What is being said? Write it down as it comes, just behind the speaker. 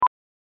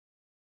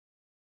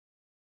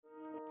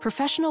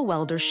Professional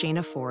welder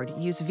Shayna Ford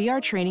used VR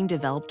training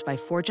developed by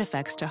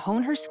ForgeFX to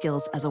hone her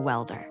skills as a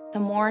welder. The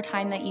more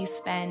time that you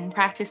spend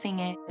practicing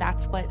it,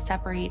 that's what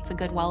separates a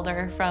good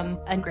welder from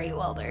a great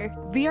welder.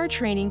 VR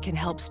training can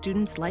help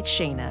students like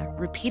Shayna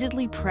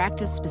repeatedly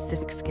practice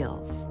specific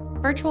skills.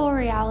 Virtual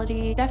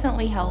reality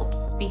definitely helps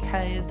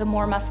because the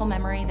more muscle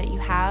memory that you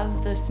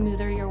have, the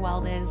smoother your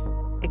weld is.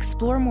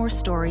 Explore more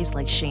stories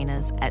like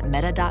Shayna's at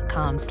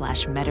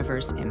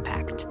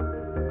meta.com/metaverseimpact.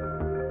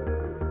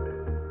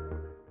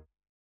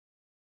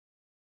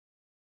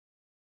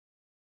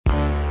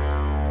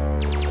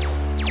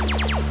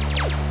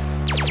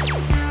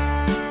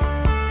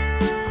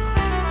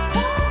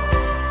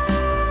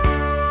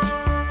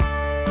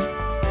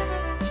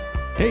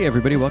 Hey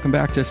everybody, welcome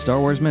back to Star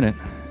Wars Minute.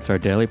 It's our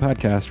daily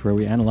podcast where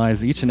we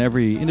analyze each and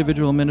every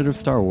individual minute of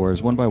Star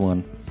Wars one by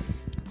one.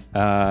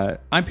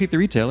 I'm Pete the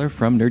Retailer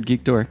from Nerd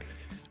Geek Dork.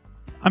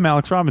 I'm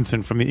Alex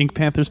Robinson from the Ink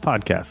Panthers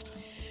podcast.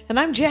 And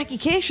I'm Jackie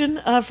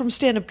Kashian from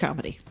stand-up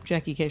comedy,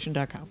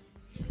 JackieKashian.com.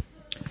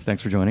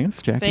 Thanks for joining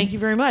us, Jackie. Thank you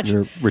very much.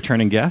 You're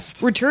returning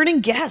guest. Returning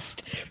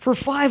guest for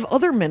 5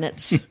 other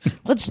minutes.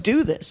 Let's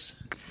do this.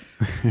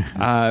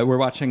 We're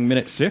watching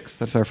Minute 6.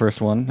 That's our first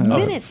one.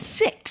 Minute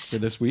 6? For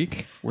this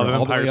week. Of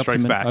Empire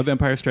Strikes Back. Of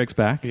Empire Strikes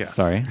Back. Yeah.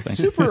 Sorry. Thanks.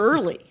 Super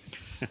early.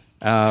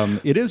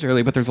 It is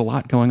early, but there's a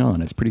lot going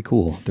on. It's pretty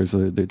cool. It's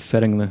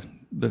setting the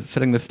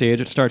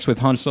stage. It starts with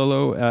Han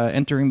Solo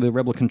entering the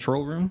Rebel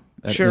control room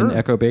in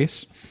Echo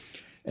Base,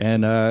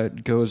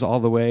 and goes all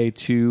the way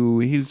to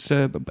he's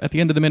at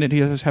the end of the minute. He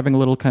is having a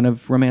little kind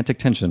of romantic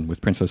tension with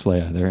Princess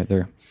Leia.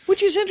 They're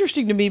Which is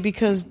interesting to me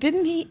because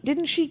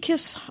didn't she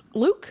kiss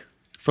Luke?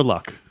 For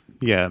luck.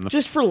 Yeah.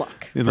 Just for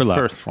luck. In the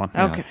first one.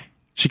 Okay.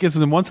 She kisses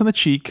him once on the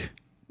cheek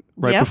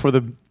right before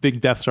the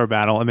big Death Star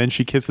battle, and then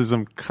she kisses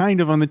him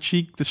kind of on the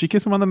cheek. Does she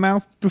kiss him on the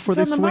mouth before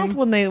they swing? It's on the mouth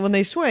when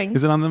they swing.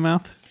 Is it on the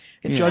mouth?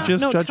 Judges,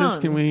 tongue.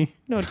 Can we?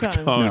 No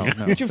tongue.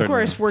 No, Which, of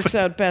course, works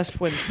out best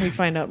when we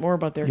find out more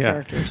about their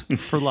characters.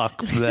 For luck.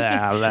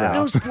 Blah, blah.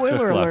 No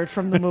spoiler alert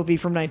from the movie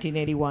from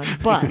 1981,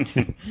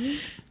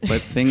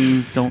 but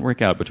things don't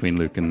work out between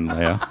Luke and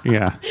Leia.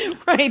 Yeah.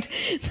 Right.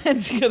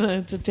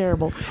 It's a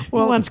terrible. Who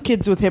wants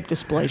kids with hip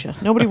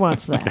dysplasia? Nobody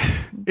wants that.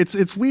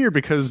 It's weird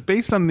because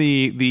based on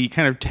the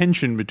kind of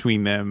tension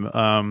between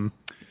them,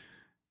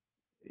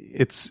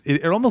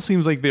 it almost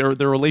seems like their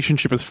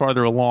relationship is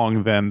farther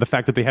along than the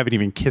fact that they haven't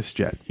even kissed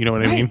yet. You know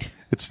what I mean?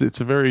 It's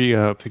a very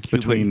peculiar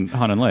Between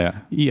Han and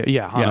Leia.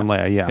 Yeah, Han and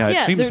Leia. Yeah, it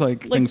seems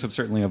like things have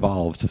certainly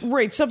evolved.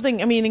 Right.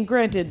 Something. I mean, and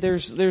granted,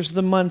 there's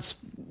the months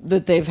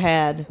that they've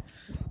had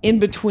in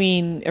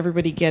between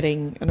everybody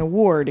getting an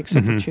award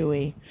except for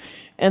Chewie,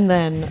 and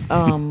then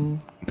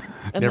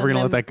never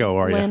gonna let that go,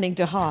 are you? Landing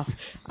to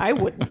Hoth. I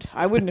wouldn't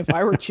if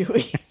I were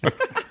Chewie.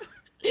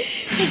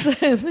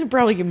 They'd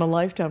probably give him a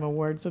Lifetime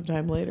Award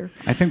sometime later.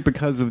 I think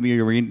because of the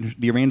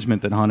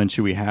arrangement that Han and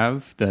Chewie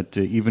have, that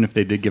even if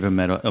they did give him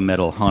a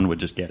medal, Han would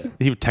just get it.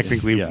 He would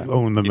technically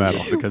own the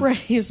medal. Because, right.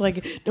 He's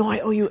like, no, I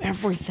owe you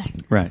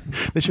everything. Right.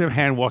 They should have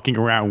Han walking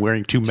around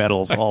wearing 2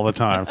 medals all the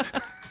time.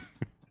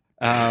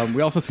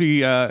 We also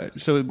see,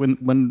 so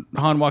when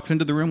Han walks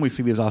into the room, we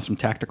see these awesome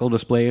tactical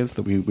displays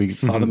that we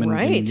saw them in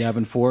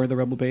Yavin 4, the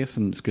Rebel base,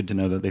 and it's good to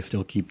know that they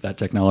still keep that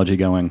technology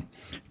going,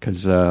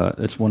 because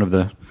it's one of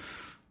the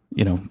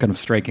kind of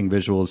striking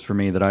visuals for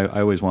me that I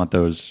always want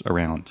those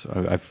around.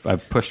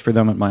 I've pushed for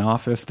them at my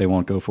office. They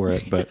won't go for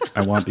it, but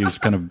I want these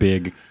kind of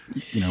big,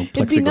 plexiglass.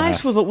 It'd be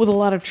nice with a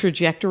lot of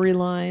trajectory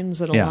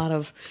lines and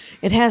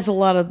it has a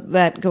lot of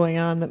that going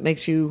on that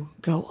makes you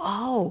go,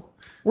 oh,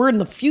 we're in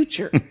the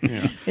future.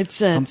 It's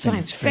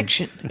science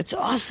fiction. It's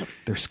awesome.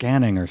 They're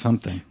scanning or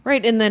something.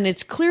 Right, and then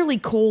it's clearly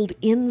cold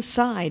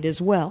inside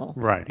as well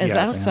as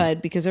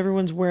outside because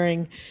everyone's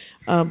wearing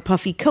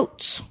puffy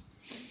coats.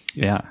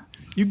 Yeah.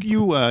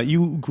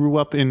 You grew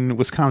up in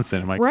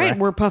Wisconsin, am I correct? Right,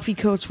 where puffy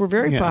coats were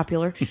very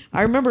popular.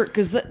 I remember,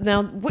 because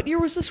now, what year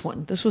was this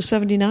one? This was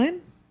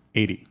 79?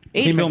 80.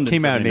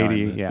 Came out in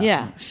 80,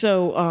 Yeah,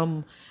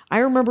 so I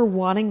remember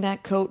wanting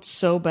that coat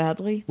so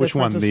badly. Which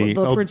one?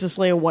 The Princess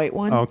Leia white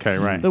one. Okay,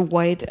 right. The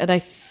white, and I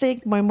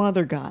think my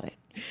mother got it.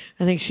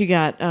 I think she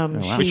got...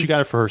 She got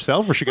it for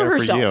herself, or she got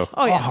it for you?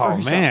 Oh, yeah, for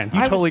herself. Man,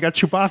 you totally got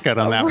Chewbacca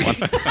on that one.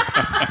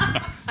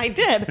 I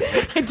did.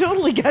 I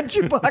totally got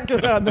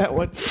Chewbacca on that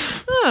one.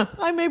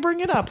 I may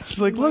bring it up.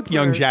 She's like, look,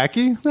 young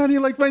Jackie, how do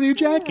you like my new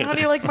jacket? How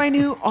do you like my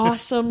new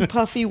awesome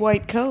puffy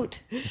white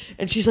coat?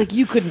 And she's like,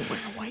 you couldn't wear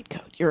a white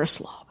coat. You're a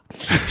slob.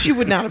 She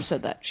would not have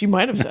said that. She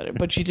might have said it,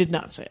 but she did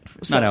not say it.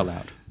 So, not out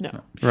loud.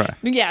 No. Right.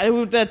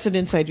 Yeah, that's an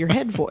inside your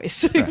head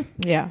voice. Right.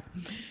 Yeah.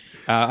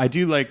 I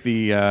do like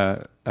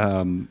the...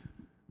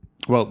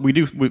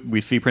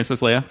 we see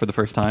Princess Leia for the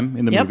first time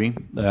in the movie.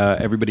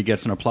 Everybody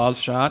gets an applause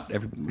shot.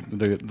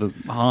 The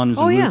Hans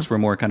and Luke's were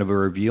more kind of a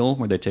reveal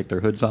where they take their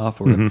hoods off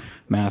or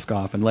mask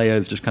off, and Leia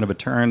is just kind of a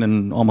turn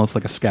and almost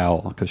like a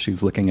scowl because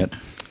she's looking at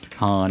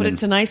Han. But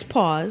it's a nice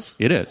pause.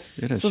 It is.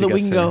 So that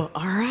we can go,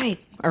 all right,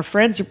 our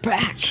friends are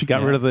back. She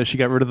got rid of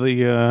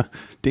the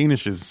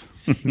Danishes.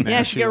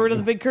 Yeah, she got rid of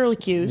the big curly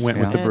cues. Went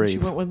with the braids. She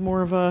went with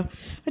more of a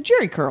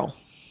Jerry curl.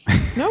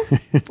 No?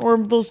 Or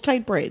those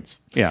tight braids.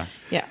 Yeah.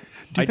 Yeah.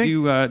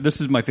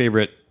 This is my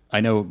favorite. I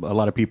know a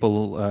lot of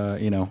people,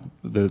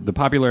 the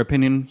popular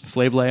opinion,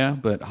 Slave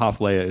Leia, but Hoth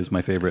Leia is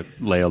my favorite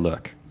Leia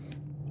look.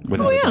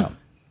 Without a doubt.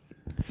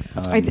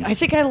 I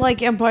think I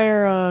like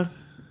Empire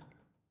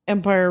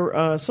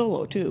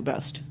Solo, too,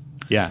 best.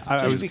 Yeah.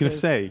 I was going to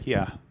say,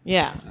 yeah.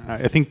 Yeah.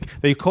 I think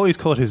they always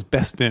call it his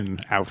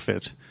Bespin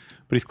outfit,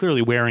 but he's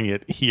clearly wearing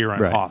it here on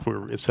Hoth.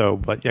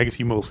 But I guess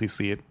you mostly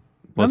see it.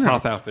 Well, his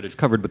Hoth outfit is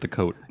covered with the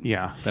coat.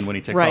 Yeah. Then when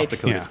he takes off the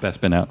coat, it's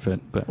Bespin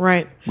outfit. But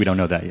we don't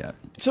know that yet.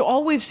 So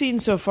all we've seen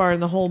so far in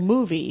the whole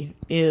movie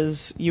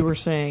is, you were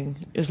saying,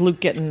 is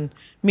Luke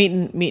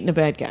meeting a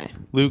bad guy.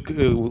 Luke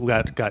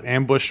got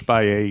ambushed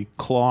by a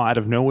claw out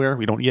of nowhere.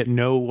 We don't yet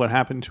know what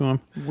happened to him.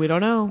 We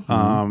don't know.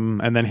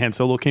 And then Han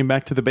Solo came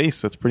back to the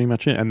base. That's pretty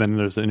much it. And then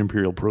there's an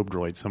Imperial probe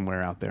droid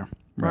somewhere out there.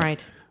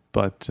 Right.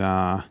 But,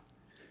 so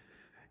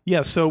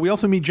we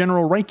also meet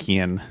General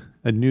Rieekan,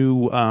 a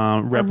new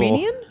rebel.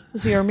 Armenian?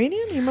 Is he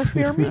Armenian? He must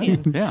be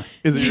Armenian. Yeah.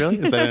 Is it really?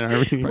 Is that an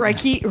Armenian?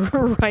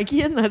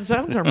 Rieekan? That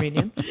sounds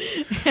Armenian.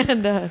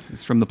 And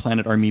it's from the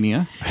planet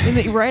Armenia.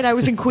 Right? I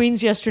was in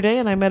Queens yesterday,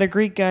 and I met a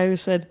Greek guy who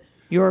said,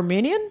 "You're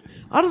Armenian?"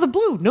 Out of the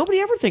blue. Nobody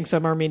ever thinks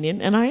I'm Armenian,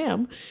 and I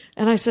am.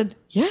 And I said,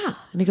 "Yeah."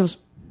 And he goes,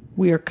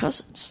 "We are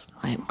cousins.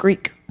 I am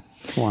Greek."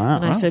 Wow.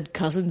 And I said,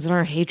 "Cousins in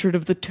our hatred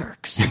of the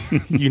Turks."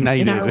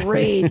 United. In our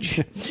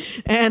rage.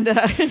 And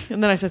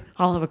then I said,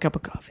 "I'll have a cup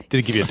of coffee."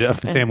 Did he give you a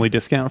family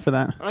discount for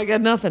that? I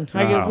got nothing.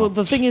 Well,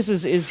 the thing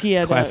is he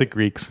had... Classic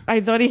Greeks. I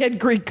thought he had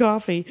Greek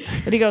coffee.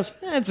 And he goes,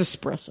 it's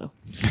espresso.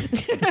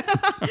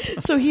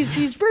 So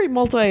he's very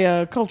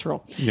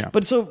multicultural. Yeah.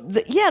 But so,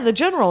 the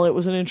general, it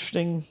was an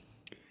interesting...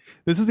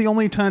 This is the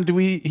only time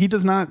he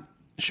does not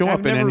show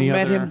up in any other...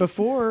 I've never met him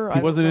before. He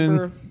wasn't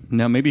in...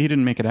 No, maybe he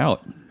didn't make it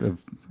out.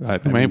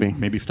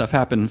 Maybe stuff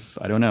happens.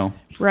 I don't know.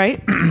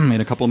 Right.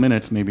 In a couple of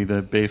minutes, maybe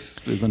the base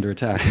is under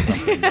attack or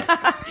something.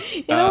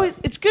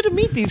 It's good to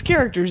meet these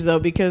characters, though,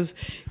 because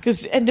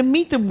to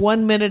meet them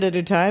 1 minute at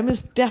a time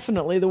is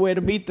definitely the way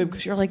to meet them,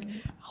 because you're like,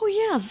 oh,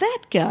 yeah,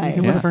 that guy.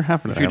 Yeah. Whatever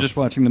happened to If you're just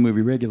watching the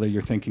movie regular,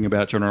 you're thinking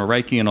about General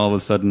Rieekan, and all of a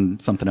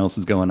sudden something else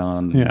is going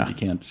on. Yeah. You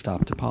can't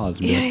stop to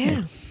pause.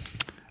 Yeah.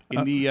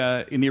 In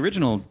the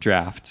original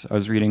draft, I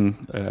was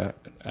reading,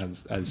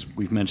 as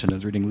we've mentioned, I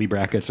was reading Lee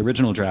Brackett's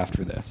original draft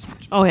for this.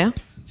 Oh, yeah?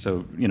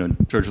 So,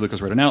 George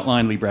Lucas wrote an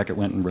outline, Lee Brackett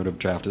went and wrote a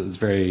draft. It was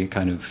very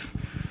kind of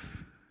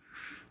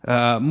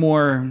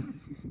more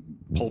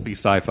pulpy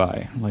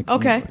sci-fi.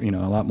 A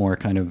lot more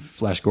kind of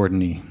Flash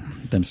Gordon-y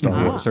than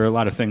Star Wars. There are a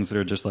lot of things that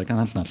are just like,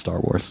 that's not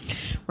Star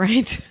Wars.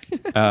 Right.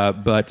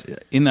 But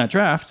in that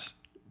draft...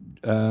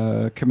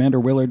 Commander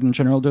Willard and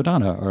General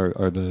Dodonna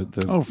are the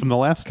from the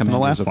last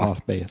of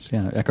Hoth Base,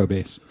 Echo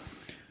Base.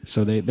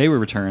 So they were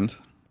returned.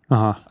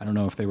 I don't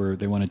know if they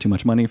wanted too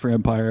much money for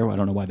Empire. I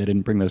don't know why they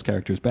didn't bring those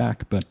characters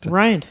back. But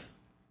right.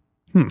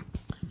 Yeah,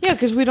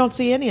 because we don't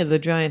see any of the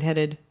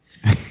giant-headed.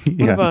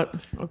 What about?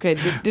 Okay,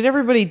 did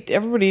everybody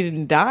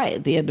didn't die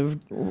at the end of?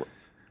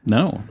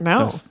 No.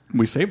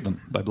 We saved them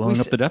by blowing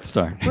up the Death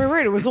Star.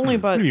 Right. It was only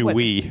about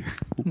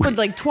what,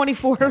 like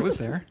 24. I was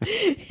there.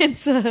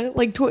 It's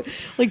like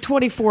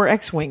 24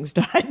 X-wings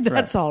died.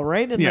 That's all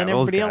right, and then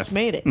everybody else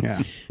made it.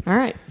 Yeah. All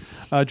right.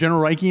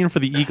 General Rieekan, for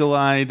the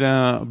eagle-eyed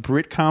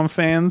Britcom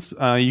fans,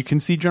 you can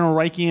see General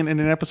Rieekan in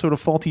an episode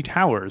of Fawlty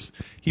Towers.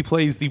 He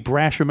plays the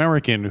brash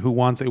American who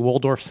wants a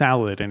Waldorf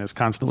salad and is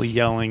constantly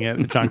yelling at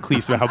John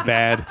Cleese about how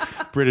bad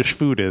British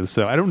food is.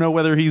 So I don't know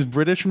whether he's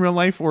British in real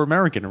life or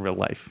American in real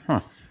life.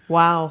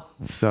 Wow.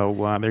 So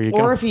there you go.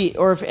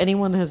 Or if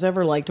anyone has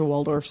ever liked a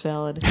Waldorf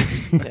salad.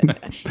 You know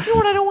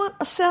what I don't want?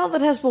 A salad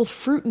that has both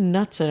fruit and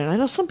nuts in it. I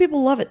know some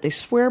people love it. They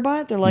swear by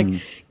it. They're like,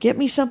 get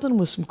me something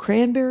with some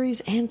cranberries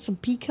and some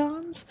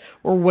pecans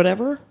or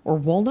whatever, or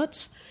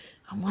walnuts.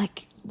 I'm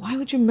like, why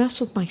would you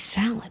mess with my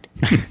salad?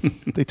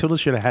 They totally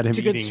should have had him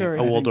eating story,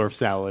 a Waldorf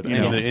salad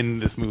in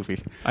this movie.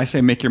 I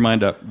say make your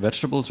mind up.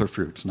 Vegetables or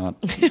fruits,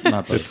 not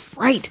both.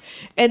 Right.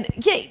 And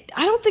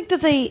I don't think that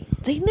they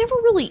never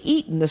really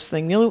eat in this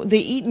thing. They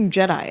eat in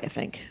Jedi, I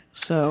think.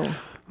 So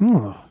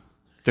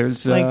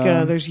there's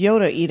there's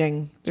Yoda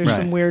eating. There's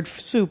some weird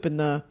soup in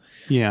the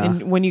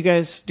And when you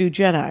guys do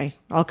Jedi,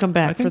 I'll come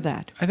back for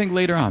that. I think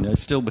later on,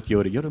 it's still with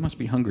Yoda. Yoda must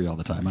be hungry all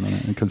the time. I don't know,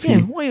 because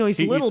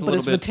he's little, but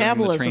his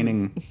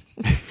metabolism.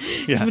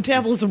 His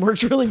metabolism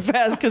works really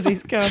fast because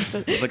he's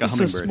constant. He's like a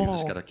hummingbird. So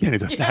small.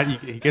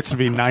 He gets to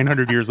be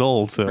 900 years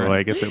old, so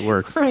I guess it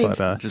works. Right. But,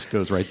 it just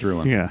goes right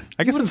through him. Yeah,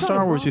 I guess in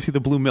Star Wars you see the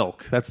blue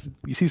milk.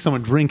 You see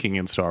someone drinking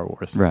in Star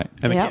Wars, right?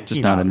 And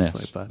just not in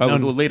this. But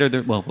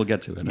later, we'll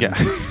get to it. Yeah.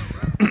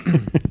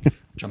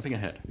 Jumping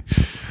ahead.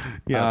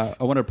 Yes.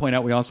 I wanted to point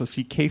out we also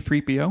see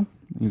K-3PO.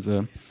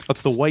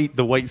 That's the white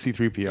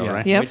C-3PO,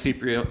 right? Yep. White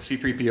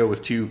C-3PO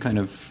with two kind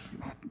of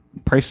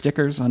price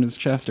stickers on his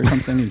chest or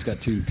something. He's got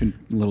two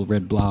little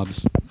red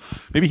blobs.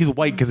 Maybe he's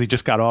white because he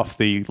just got off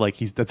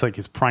that's like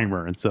his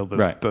primer, and so the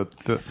right,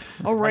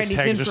 he's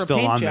tags in are for a still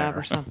paint on job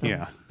there or something.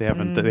 Yeah, they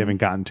haven't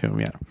gotten to him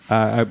yet.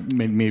 I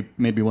made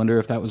me wonder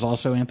if that was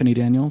also Anthony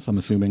Daniels. I'm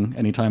assuming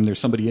anytime there's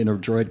somebody in a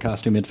droid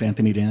costume, it's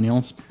Anthony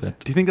Daniels. But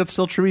do you think that's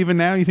still true even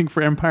now? You think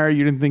for Empire,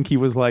 you didn't think he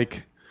was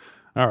like,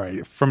 all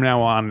right, from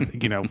now on,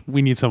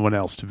 we need someone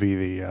else to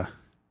be the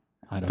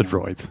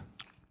droids.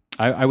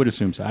 I would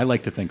assume so. I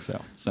like to think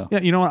so. So yeah,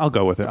 you know what? I'll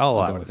go with it.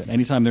 I'll go with it.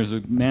 Anytime there's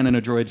a man in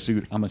a droid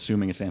suit, I'm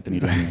assuming it's Anthony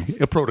Daniels.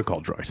 A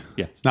protocol droid.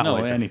 Yes. Not no,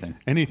 like anything.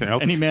 Anything.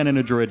 Okay. Any man in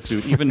a droid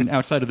suit, even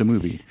outside of the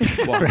movie,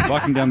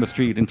 walking down the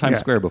street in Times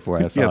Square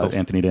before I saw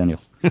Anthony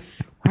Daniels.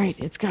 Right,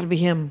 it's got to be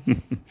him.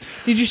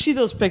 Did you see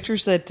those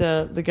pictures that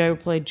the guy who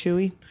played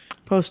Chewie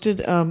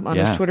posted on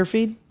his Twitter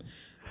feed?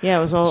 Yeah,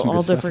 it was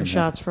all different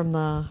shots from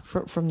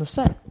the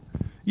set.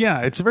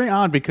 Yeah, it's very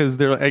odd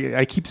because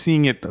I keep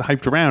seeing it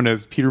hyped around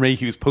as Peter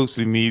Mayhew's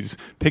posting these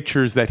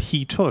pictures that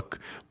he took,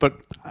 but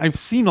I've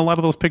seen a lot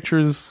of those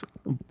pictures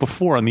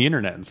before on the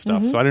internet and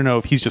stuff, so I don't know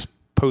if he's just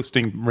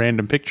posting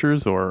random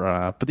pictures or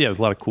but yeah, there's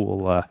a lot of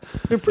cool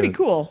they're pretty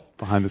cool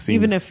behind the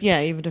scenes even if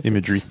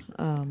imagery.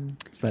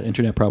 It's that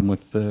internet problem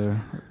with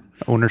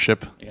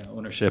ownership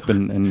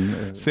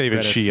and save it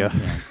Shia.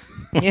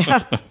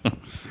 Yeah.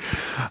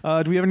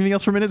 Do we have anything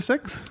else for minute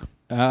 6?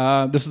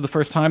 This is the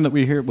first time that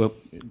we hear,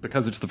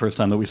 because it's the first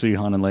time that we see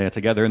Han and Leia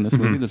together in this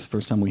movie, this is the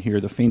first time we hear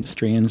the faint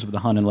strains of the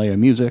Han and Leia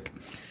music,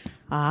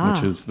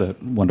 which is the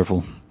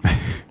wonderful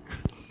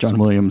John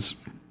Williams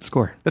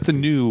score. That's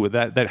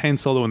that Han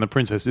Solo and the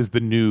Princess is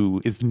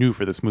new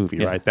for this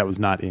movie, right? That was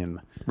not in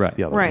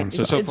the other one.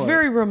 So it's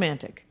very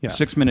romantic. Yes.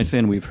 6 minutes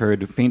in, we've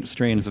heard faint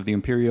strains of the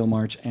Imperial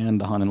March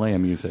and the Han and Leia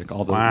music.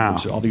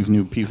 All these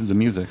new pieces of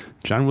music.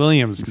 John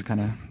Williams is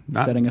kind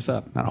of setting us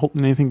up. Not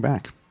holding anything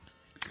back.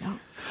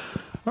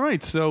 All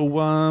right, so,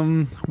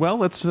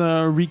 let's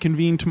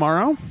reconvene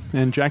tomorrow.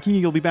 And Jackie,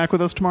 you'll be back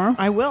with us tomorrow?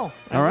 I will.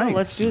 All right.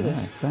 Let's do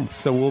this. Thanks.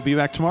 So we'll be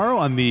back tomorrow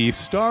on the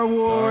Star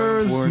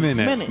Wars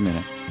Minute.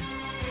 Minute.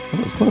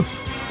 That was close.